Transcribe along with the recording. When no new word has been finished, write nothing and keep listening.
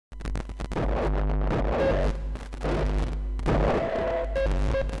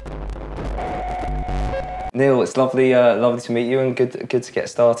Neil, it's lovely, lovely to meet you, and good to get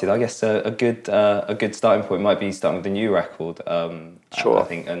started. I guess a good starting point might be starting with the new record. Sure. I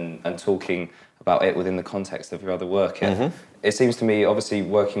think, and talking about it within the context of your other work. It seems to me, obviously,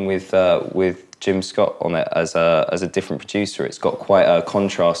 working with Jim Scott on it as a different producer, it's got quite a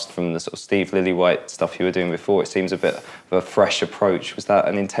contrast from the sort of Steve Lillywhite stuff you were doing before. It seems a bit of a fresh approach. Was that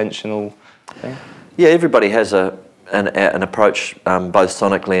an intentional thing? Yeah, everybody has an approach, both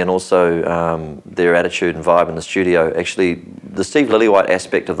sonically and also their attitude and vibe in the studio. Actually, the Steve Lillywhite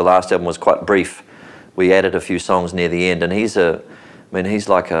aspect of the last album was quite brief. We added a few songs near the end, and he's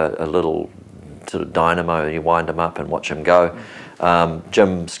like a little sort of dynamo. You wind him up and watch him go.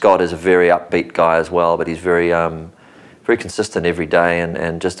 Jim Scott is a very upbeat guy as well, but he's very consistent every day,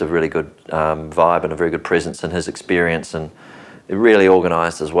 and just a really good vibe and a very good presence in his experience, and really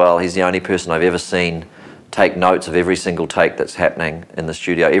organised as well. He's the only person I've ever seen take notes of every single take that's happening in the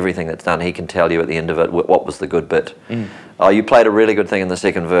studio, everything that's done. He can tell you at the end of it what was the good bit. Oh, you played a really good thing in the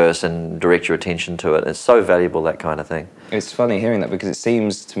second verse, and direct your attention to it. It's so valuable, that kind of thing. It's funny hearing that, because it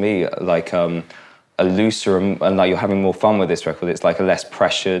seems to me like a looser and like you're having more fun with this record. It's like a less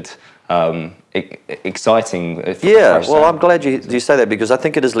pressured, exciting. Yeah, well, I'm glad you say that, because I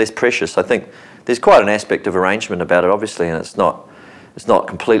think it is less precious. I think there's quite an aspect of arrangement about it, obviously, and it's not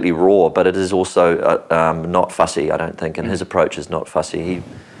completely raw, but it is also not fussy, I don't think, and his approach is not fussy.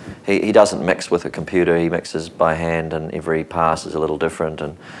 He doesn't mix with a computer, he mixes by hand, and every pass is a little different,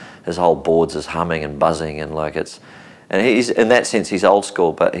 and his whole boards is humming and buzzing, and like and he's, in that sense, he's old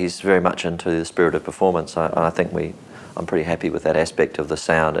school, but he's very much into the spirit of performance. I think I'm pretty happy with that aspect of the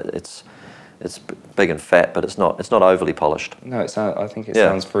sound. It's big and fat, but it's not overly polished. No, I think it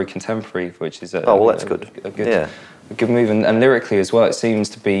sounds very contemporary, which is that's good. A good move, and lyrically as well. It seems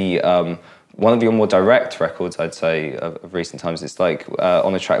to be one of your more direct records, I'd say, of recent times. It's like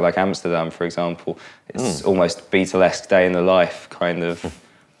on a track like Amsterdam, for example. It's almost Beatlesque, day in the life kind of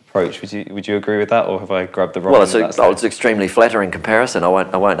approach. Would you agree with that, or have I grabbed the wrong? Well, it's an extremely flattering comparison. I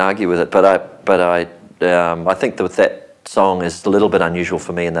won't argue with it, but I think that song is a little bit unusual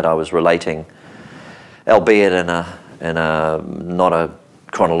for me in that I was relating, albeit in a not a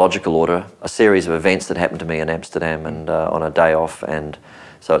chronological order, a series of events that happened to me in Amsterdam, and on a day off, and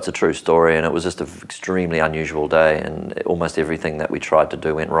so it's a true story, and it was just an extremely unusual day, and almost everything that we tried to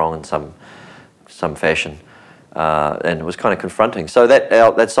do went wrong in some fashion, and it was kind of confronting. So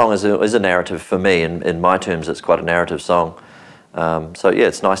that song is a narrative for me, in my terms. It's quite a narrative song. So yeah,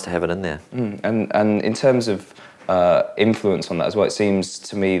 it's nice to have it in there. And in terms of influence on that as well, it seems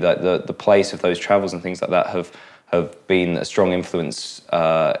to me that the place of those travels and things like that have been a strong influence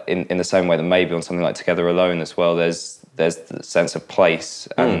in the same way that maybe on something like Together Alone as well. There's the sense of place,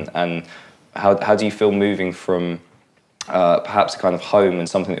 and how do you feel moving from perhaps a kind of home and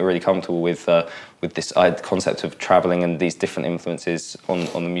something that you're really comfortable with this concept of travelling and these different influences on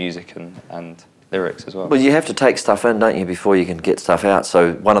the music and lyrics as well? Well, you have to take stuff in, don't you, before you can get stuff out.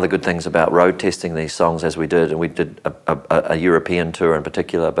 So one of the good things about road testing these songs, as we did, and we did a European tour in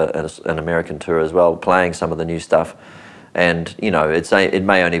particular, but an American tour as well, playing some of the new stuff. And you know, it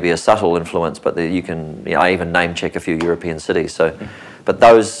may only be a subtle influence, but I even name check a few European cities. So, but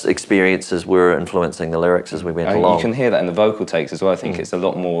those experiences were influencing the lyrics as we went along. You can hear that in the vocal takes as well. I think it's a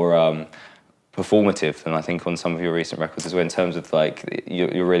lot more performative than I think on some of your recent records as well, in terms of like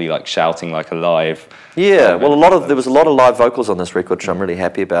you're really like shouting like a live. Yeah, well, there was a lot of live vocals on this record, which I'm really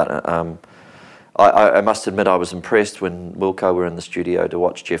happy about. I must admit I was impressed when Wilco were in the studio to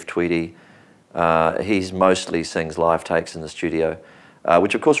watch Jeff Tweedy. He mostly sings live takes in the studio,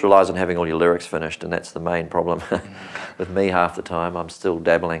 which of course relies on having all your lyrics finished, and that's the main problem with me half the time. I'm still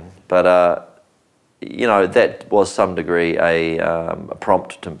dabbling, but you know, that was some degree a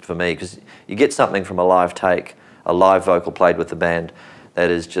prompt for me, because you get something from a live take, a live vocal played with the band, that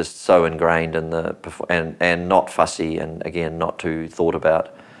is just so ingrained in and not fussy, and again not too thought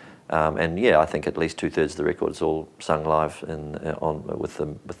about. And yeah, I think at least 2/3 of the record is all sung live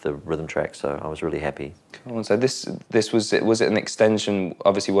with the rhythm track. So I was really happy. Cool. So was it an extension,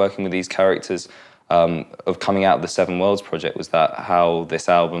 obviously working with these characters, of coming out of the Seven Worlds project? Was that how this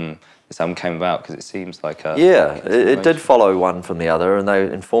album came about? Because it seems like it did follow one from the other, and they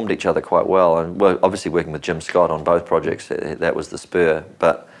informed each other quite well. And we're obviously working with Jim Scott on both projects, that was the spur.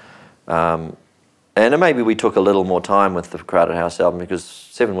 But and maybe we took a little more time with the Crowded House album, because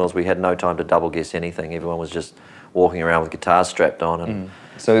Seven Worlds we had no time to double guess anything. Everyone was just walking around with guitars strapped on. And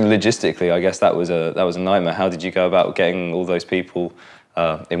so logistically, I guess that was a nightmare. How did you go about getting all those people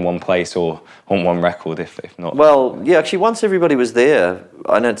in one place or on one record, if not? Well, yeah, actually once everybody was there,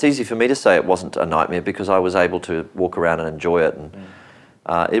 and it's easy for me to say it wasn't a nightmare, because I was able to walk around and enjoy it,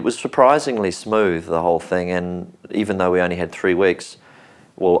 It was surprisingly smooth, the whole thing, and even though we only had 3 weeks,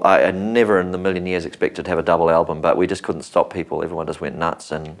 well, I had never in a million years expected to have a double album, but we just couldn't stop people. Everyone just went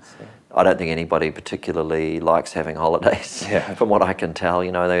nuts, and I don't think anybody particularly likes having holidays, from what I can tell.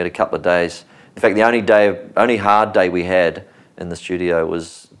 You know, they had a couple of days. In fact, the only hard day we had in the studio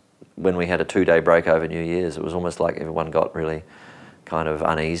was when we had a 2-day break over New Year's. It was almost like everyone got really kind of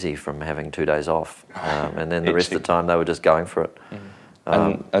uneasy from having 2 days off, and then the rest of the time they were just going for it.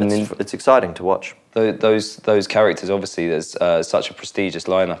 It's exciting to watch. Those characters, obviously, there's such a prestigious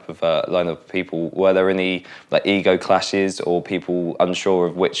lineup of people. Were there any like ego clashes or people unsure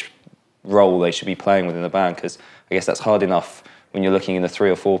of which role they should be playing within the band? Because I guess that's hard enough when you're looking in a 3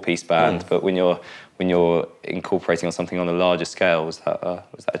 or 4 piece band, but when you're incorporating on something on a larger scale, was that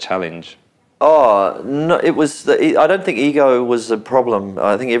a challenge? Oh no, it was. I don't think ego was a problem.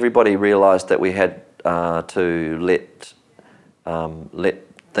 I think everybody realised that we had to let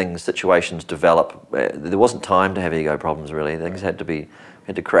situations develop. There wasn't time to have ego problems, really. Things had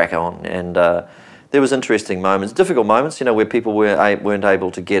to crack on, and there was interesting moments, difficult moments, you know, where people weren't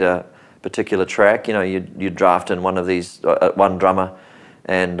able to get a particular track. You know, you'd draft in one of these, one drummer,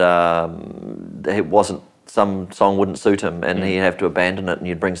 and it wasn't, some song wouldn't suit him, and he'd have to abandon it, and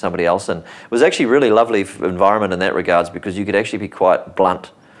you'd bring somebody else in. It was actually a really lovely environment in that regards, because you could actually be quite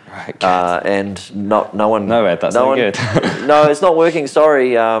blunt. Right, and no one. No, Ed, that's not good. No, it's not working.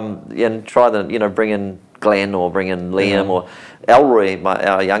 sorry. And try bring in Glenn or bring in Liam or Elroy.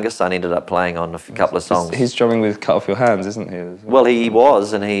 Our youngest son ended up playing on a couple of songs. He's drumming with Cut Off Your Hands, isn't he? Well, he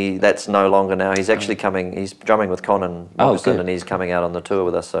was, and that's no longer now. He's actually coming. He's drumming with Conan Moccasin, and he's coming out on the tour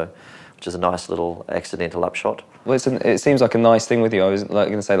with us. So, which is a nice little accidental upshot. Well, it seems like a nice thing with you. I was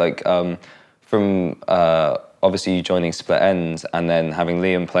going to say, from obviously you joining Split Enz and then having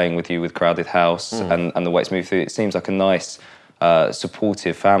Liam playing with you with Crowded House and the way it's moved through, it seems like a nice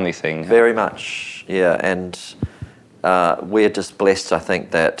supportive family thing. Very much, yeah, and we're just blessed, I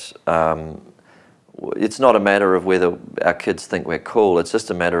think, that it's not a matter of whether our kids think we're cool, it's just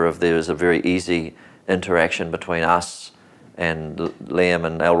a matter of there's a very easy interaction between us and Liam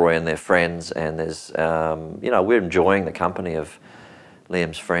and Elroy and their friends, and there's, we're enjoying the company of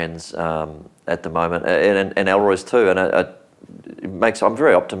Liam's friends at the moment, and Elroy's too, and I'm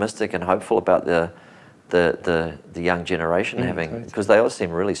very optimistic and hopeful about the young generation because they all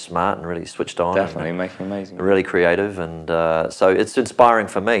seem really smart and really switched on. Definitely making amazing. Really creative, and so it's inspiring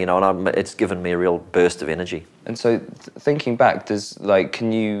for me, and it's given me a real burst of energy. And so, thinking back,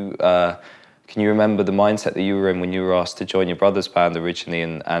 can you remember the mindset that you were in when you were asked to join your brother's band originally,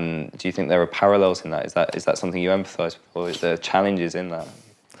 and do you think there are parallels in that? Is that something you empathise with, or is there challenges in that?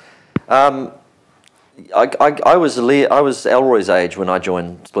 I was Elroy's age when I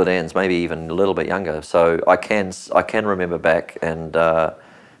joined Split Enz, maybe even a little bit younger. So I can remember back, and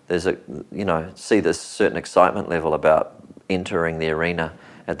there's see this certain excitement level about entering the arena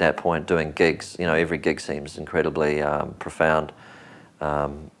at that point, doing gigs. You know, every gig seems incredibly profound.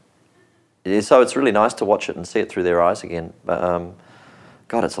 So it's really nice to watch it and see it through their eyes again. But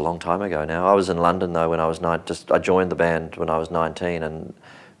God, it's a long time ago now. I was in London though when I was I joined the band when I was 19, and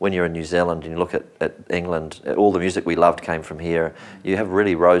when you're in New Zealand and you look at England, all the music we loved came from here. You have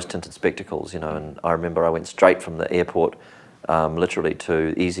really rose-tinted spectacles, and I remember I went straight from the airport, literally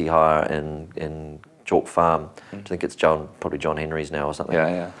to Easy Hire in Chalk Farm. I think it's probably John Henry's now or something.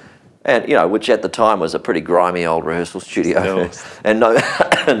 Yeah. And which at the time was a pretty grimy old rehearsal studio, and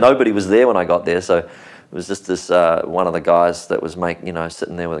nobody was there when I got there. So it was just this one of the guys that was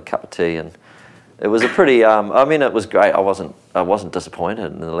sitting there with a cup of tea, and it was a pretty. It was great. I wasn't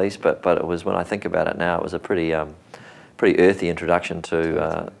disappointed in the least, but it was, when I think about it now, it was a pretty earthy introduction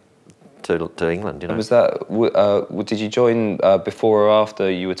to England. Was that? Did you join before or after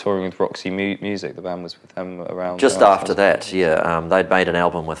you were touring with Roxy Music? The band was with them around. Just after that, yeah. They'd made an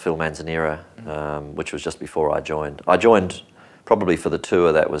album with Phil Manzanera, which was just before I joined. I joined probably for the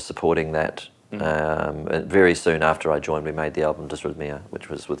tour that was supporting that. Very soon after I joined, we made the album Dysrhythmia, which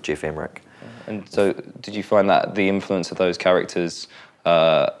was with Jeff Emmerich. And so, did you find that the influence of those characters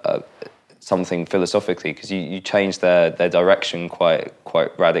something philosophically, because you changed their direction quite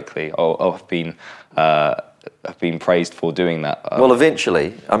radically, or have been praised for doing that? Well,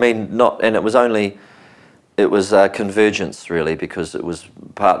 eventually, and it was convergence really, because it was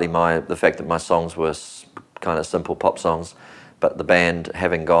partly the fact that my songs were kind of simple pop songs, but the band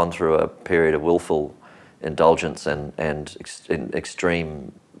having gone through a period of willful indulgence and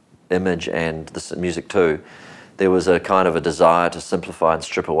extreme image, and the music too, there was a kind of a desire to simplify and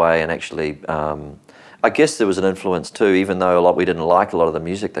strip away and actually I guess there was an influence too, even though we didn't like a lot of the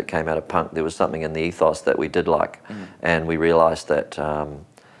music that came out of punk, there was something in the ethos that we did like. And we realised that,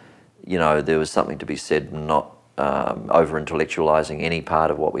 you know, there was something to be said, not over-intellectualising any part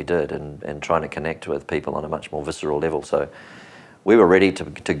of what we did, and trying to connect with people on a much more visceral level. So we were ready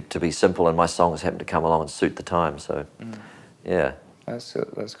to be simple, and my songs happened to come along and suit the time, so yeah. That's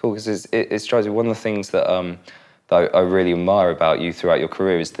cool, because it strikes me, one of the things that, that I really admire about you throughout your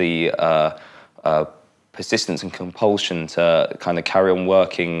career is the persistence and compulsion to kind of carry on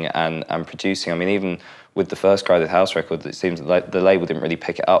working and producing. I mean, even with the first Crowded House record, it seems like the label didn't really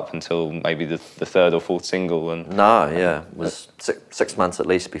pick it up until maybe the third or fourth single. And no, yeah, it was 6 months at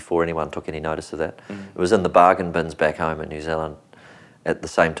least before anyone took any notice of that. It was in the bargain bins back home in New Zealand. At the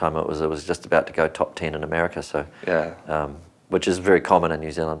same time, it was just about to go top 10 in America. So yeah, which is very common in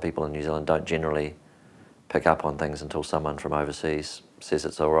New Zealand. People in New Zealand don't generally pick up on things until someone from overseas says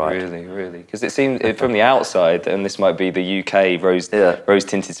it's all right. Really, because it seems from the outside, and this might be the UK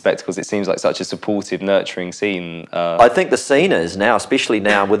rose-tinted spectacles, it seems like such a supportive, nurturing scene. I think the scene is now, especially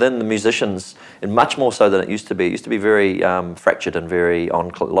now within the musicians, and much more so than it used to be. It used to be very fractured and very a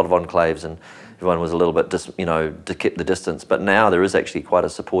lot of enclaves, and everyone was a little bit, to keep the distance. But now there is actually quite a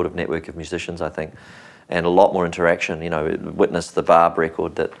supportive network of musicians, I think, and a lot more interaction. You know, witness the Barb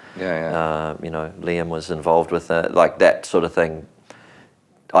record that you know, Liam was involved with, like that sort of thing.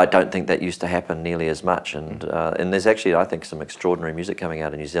 I don't think that used to happen nearly as much, and there's actually, I think, some extraordinary music coming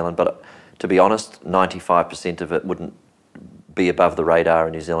out of New Zealand, but to be honest, 95% of it wouldn't be above the radar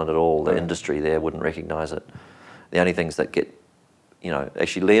in New Zealand at all. The industry there wouldn't recognise it. The only things that get, you know,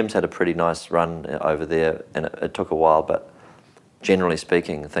 actually Liam's had a pretty nice run over there, and it took a while, but generally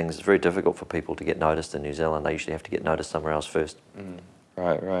speaking, it's very difficult for people to get noticed in New Zealand. They usually have to get noticed somewhere else first.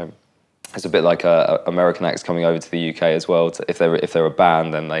 Right. It's a bit like American acts coming over to the UK as well. If they're a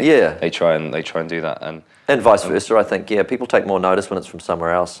band, then they try and do that, and vice versa. I think people take more notice when it's from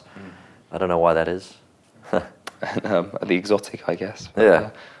somewhere else. I don't know why that is. The exotic, I guess. Yeah.